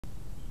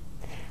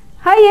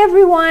Hi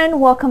everyone,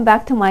 welcome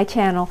back to my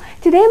channel.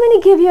 Today I'm going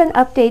to give you an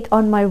update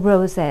on my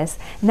roses.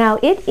 Now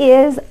it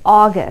is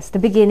August, the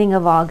beginning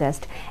of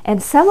August,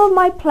 and some of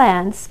my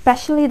plants,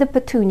 especially the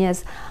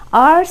petunias,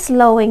 are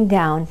slowing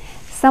down.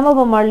 Some of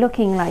them are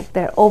looking like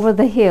they're over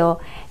the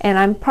hill, and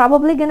I'm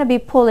probably going to be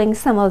pulling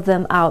some of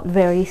them out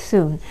very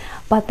soon.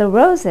 But the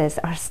roses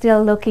are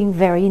still looking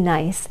very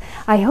nice.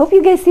 I hope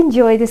you guys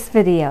enjoy this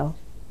video.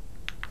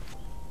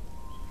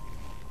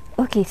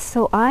 Okay,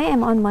 so I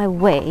am on my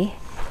way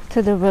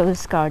to the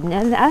rose garden,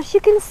 and as you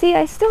can see,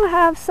 I still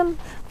have some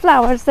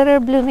flowers that are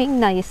blooming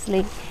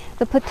nicely.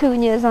 The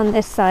petunias on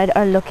this side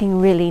are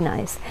looking really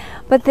nice,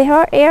 but there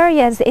are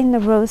areas in the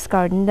rose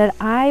garden that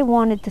I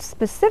wanted to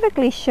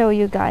specifically show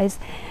you guys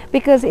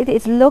because it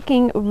is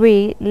looking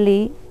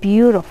really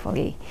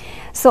beautifully.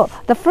 So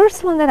the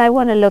first one that I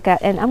want to look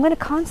at, and I'm going to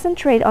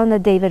concentrate on the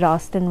David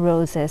Austin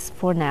roses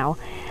for now.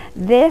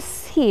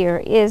 This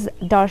here is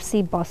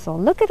Darcy Bustle.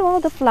 Look at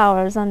all the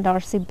flowers on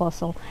Darcy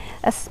Bustle,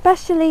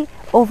 especially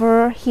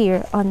over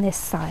here on this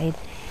side.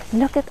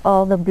 Look at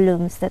all the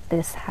blooms that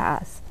this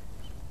has.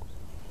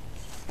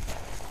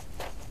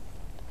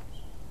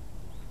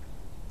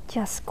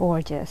 Just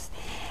gorgeous.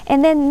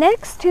 And then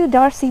next to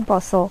Darcy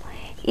Bustle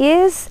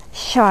is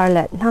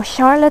Charlotte. Now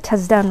Charlotte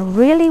has done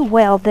really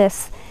well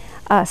this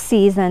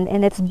season,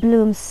 and it's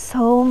bloomed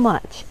so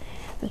much.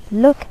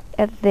 Look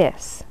at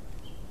this.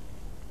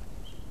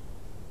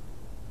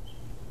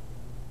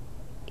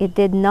 It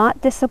did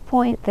not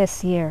disappoint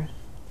this year.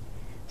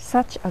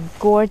 Such a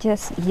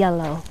gorgeous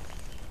yellow.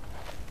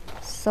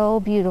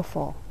 So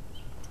beautiful.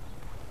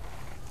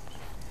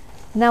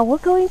 Now we're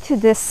going to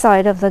this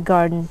side of the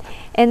garden.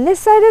 And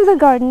this side of the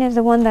garden is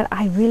the one that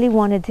I really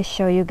wanted to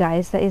show you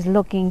guys, that is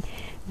looking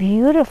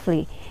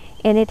beautifully.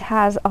 And it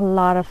has a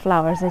lot of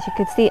flowers. As you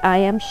can see, I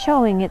am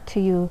showing it to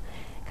you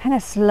kind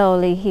of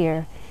slowly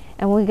here.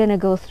 And we're going to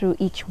go through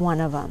each one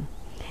of them.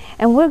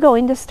 And we're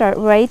going to start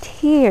right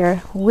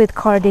here with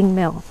Carding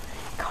Mill.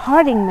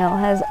 Carding Mill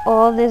has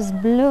all these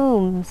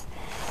blooms,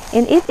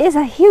 and it is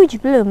a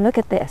huge bloom. Look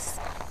at this.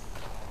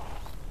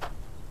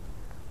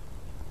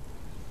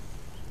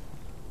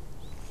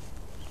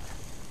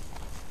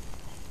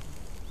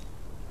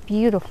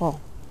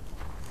 Beautiful.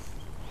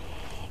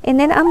 And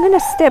then I'm going to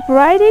step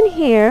right in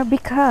here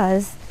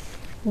because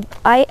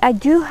I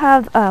do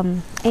have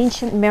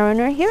Ancient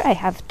Mariner here. I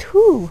have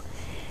two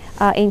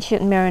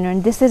Ancient Mariner,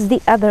 and this is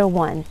the other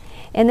one.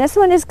 And this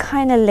one is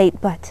kind of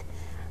late, but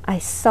I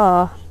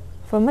saw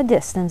from a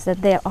distance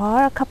that there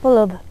are a couple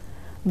of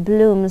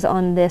blooms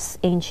on this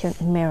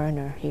Ancient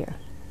Mariner here.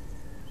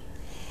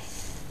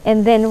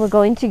 And then we're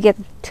going to get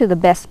to the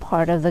best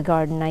part of the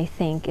garden, I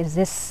think, is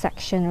this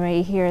section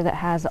right here that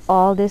has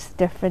all these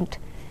different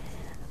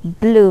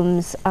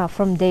blooms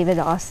from David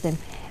Austin.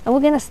 And we're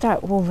going to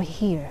start over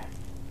here.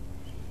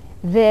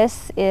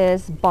 This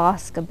is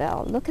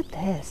Boscobel. Look at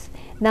this.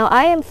 Now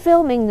I am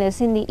filming this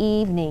in the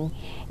evening,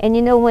 and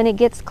you know, when it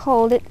gets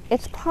cold,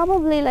 it's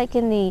probably like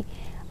in the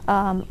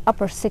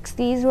upper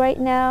 60s right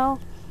now.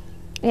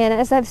 And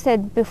as I've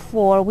said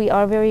before, we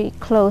are very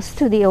close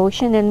to the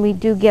ocean, and we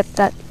do get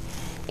that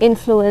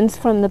influence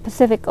from the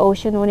Pacific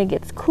Ocean when it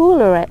gets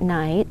cooler at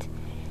night.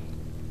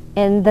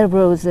 And the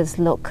roses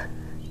look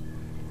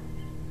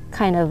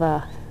kind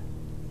of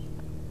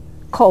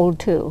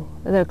cold too.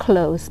 They're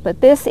close,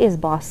 but this is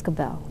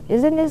Boscobel.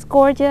 Isn't this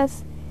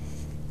gorgeous?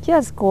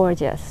 Just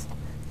gorgeous.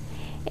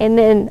 And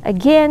then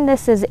again,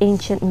 this is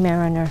Ancient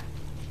Mariner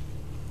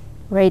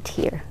right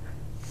here.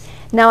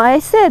 Now I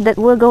said that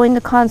we're going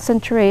to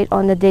concentrate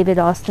on the David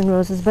Austin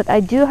roses, but I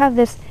do have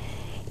this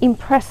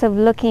impressive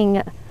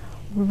looking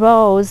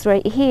rose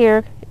right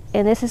here,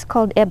 and this is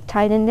called Ebb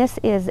Tide, and this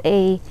is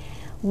a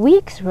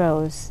Weeks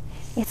rose.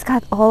 It's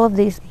got all of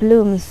these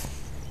blooms.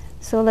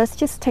 So let's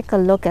just take a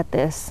look at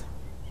this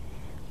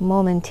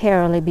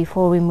momentarily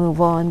before we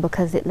move on,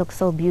 because it looks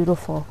so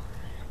beautiful.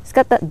 It's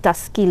got that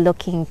dusky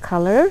looking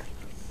color.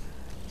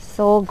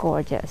 So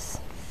gorgeous.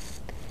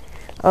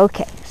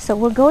 Okay, so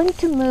we're going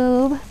to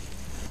move.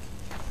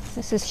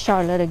 This is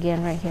Charlotte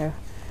again right here.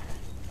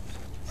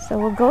 So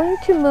we're going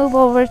to move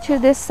over to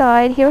this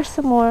side. Here's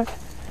some more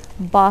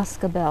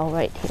Boscobel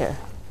right here.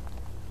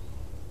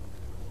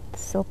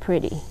 So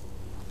pretty.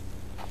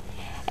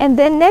 And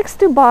then next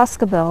to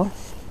Boscobel,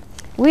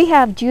 we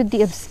have Jude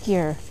the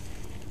Obscure.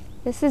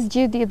 This is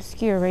Jude the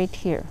Obscure right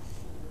here.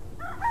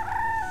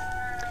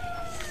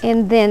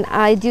 And then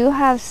I do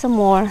have some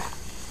more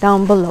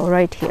down below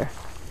right here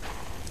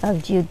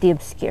of Jude the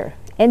Obscure.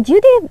 And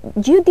Jude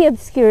the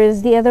Obscure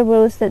is the other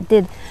rose that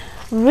did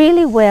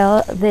really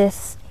well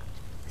this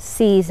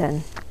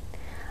season.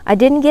 I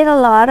didn't get a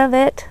lot of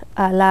it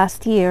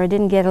last year. I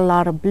didn't get a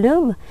lot of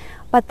bloom,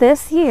 but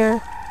this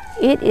year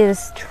it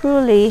is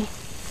truly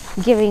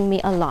giving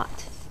me a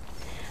lot.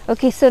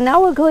 Okay, so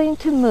now we're going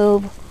to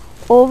move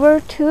over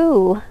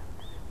to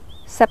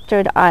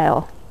Sceptred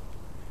Isle.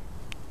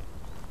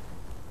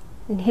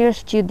 And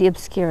here's Jude the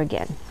Obscure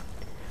again.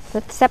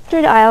 But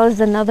Sceptred Isle is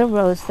another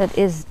rose that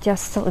is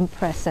just so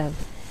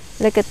impressive.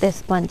 Look at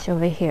this bunch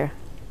over here.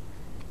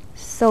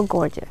 So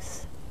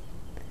gorgeous.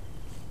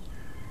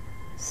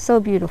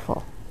 So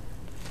beautiful.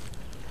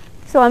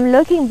 So I'm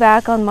looking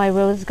back on my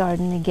rose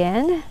garden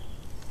again.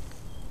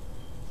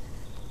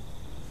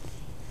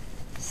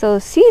 So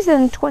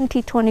season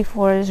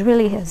 2024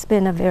 has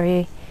been a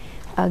very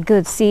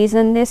good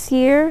season this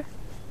year,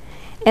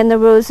 and the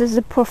roses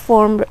have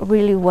performed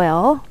really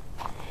well.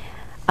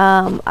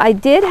 I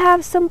did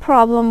have some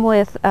problem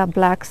with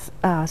black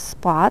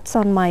spots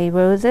on my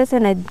roses,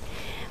 and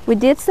we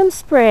did some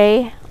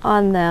spray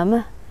on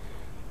them,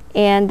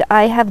 and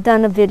I have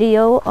done a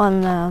video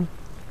on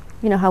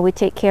how we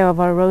take care of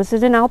our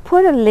roses, and I'll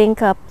put a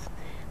link up,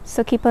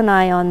 so keep an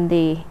eye on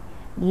the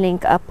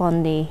link up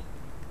on the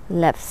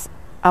left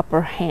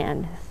upper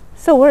hand.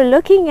 So we're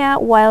looking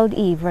at Wild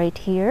Eve right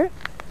here,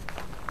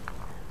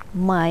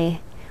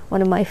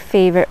 one of my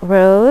favorite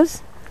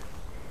rose.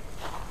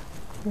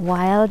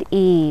 Wild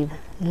Eve,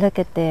 look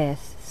at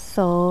this,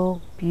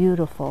 so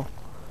beautiful,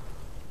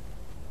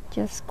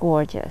 just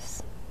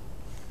gorgeous.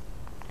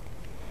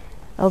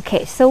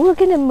 Okay, so we're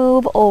going to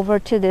move over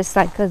to this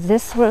side, because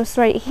this rose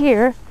right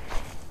here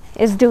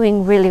is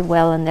doing really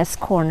well in this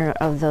corner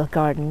of the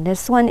garden.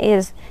 This one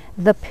is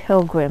the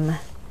Pilgrim.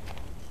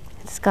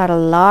 It's got a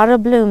lot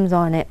of blooms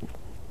on it.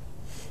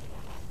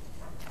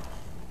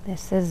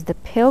 This is the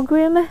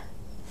Pilgrim.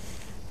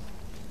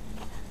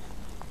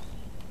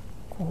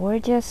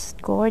 Gorgeous,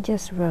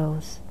 gorgeous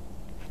rose.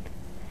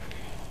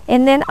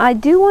 And then I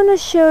do want to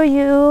show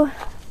you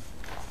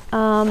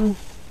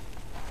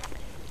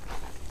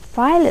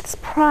Violet's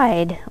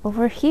Pride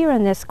over here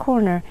in this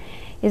corner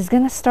is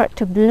going to start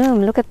to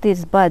bloom. Look at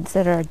these buds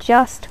that are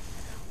just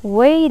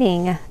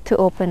waiting to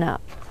open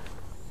up.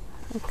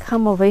 I'll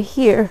come over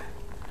here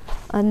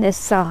on this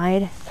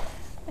side,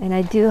 and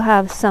I do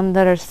have some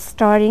that are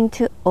starting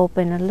to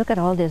open, and look at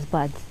all these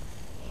buds.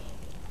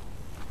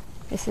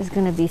 This is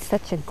going to be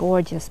such a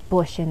gorgeous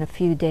bush in a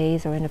few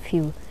days, or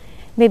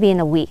maybe in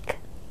a week,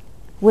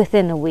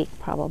 within a week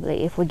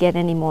probably, if we get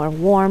any more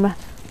warm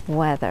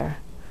weather.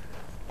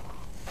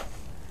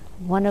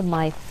 One of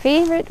my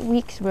favorite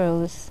week's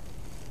rose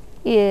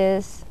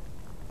is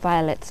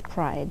Violet's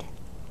Pride.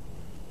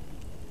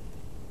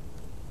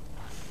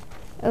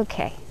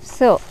 Okay,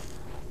 so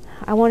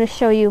I want to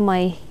show you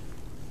my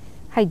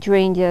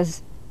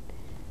hydrangeas.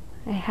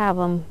 I have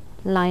them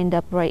lined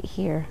up right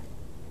here,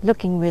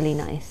 looking really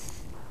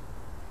nice.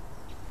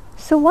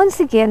 So once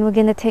again, we're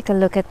going to take a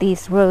look at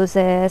these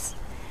roses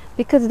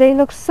because they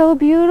look so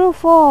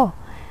beautiful.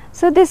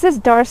 So this is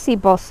Darcy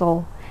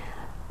Bustle.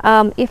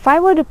 If I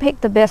were to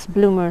pick the best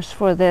bloomers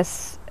for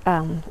this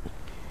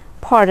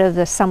part of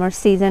the summer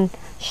season,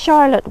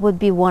 Charlotte would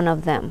be one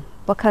of them,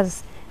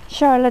 because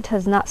Charlotte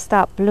has not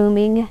stopped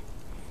blooming.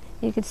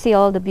 You can see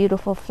all the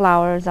beautiful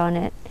flowers on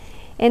it.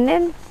 And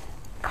then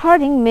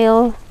Carding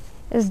Mill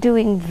is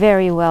doing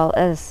very well,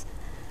 as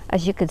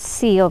you could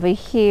see over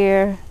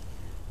here.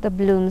 The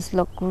blooms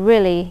look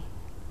really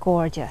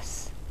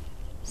gorgeous,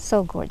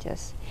 so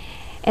gorgeous.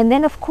 And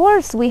then of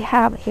course we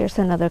have, here's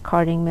another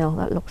Carding Mill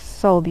that looks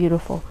so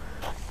beautiful.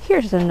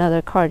 Here's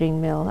another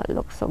Carding Mill that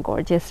looks so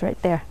gorgeous right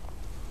there.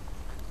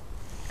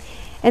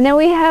 And then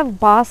we have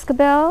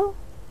Boscobel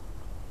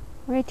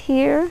right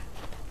here.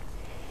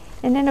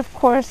 And then of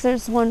course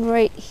there's one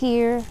right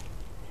here.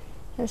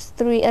 There's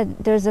three,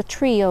 there's a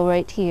trio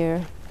right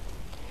here.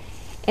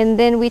 And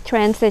then we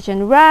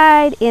transition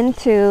right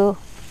into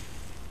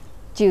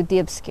Jude the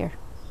Obscure.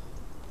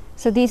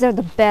 So these are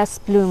the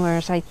best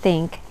bloomers, I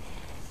think,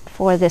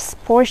 for this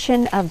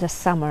portion of the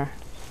summer.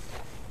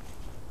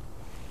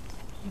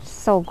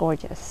 So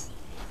gorgeous.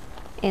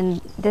 And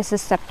this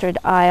is Sceptred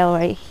Isle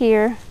right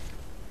here.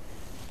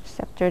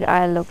 Sceptred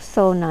Isle looks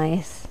so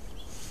nice.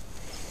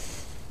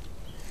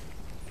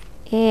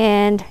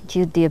 And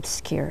Jude the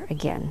Obscure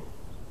again.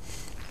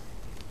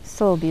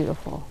 So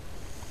beautiful.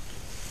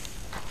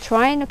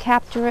 Trying to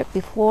capture it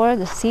before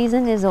the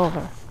season is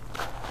over.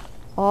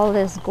 All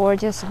these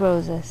gorgeous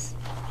roses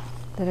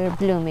that are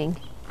blooming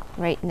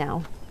right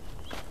now.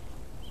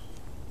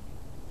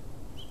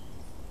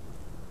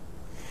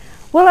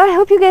 Well, I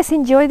hope you guys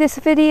enjoyed this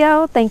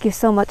video. Thank you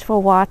so much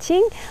for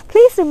watching.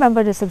 Please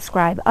remember to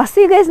subscribe. I'll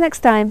see you guys next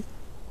time.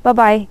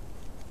 Bye-bye.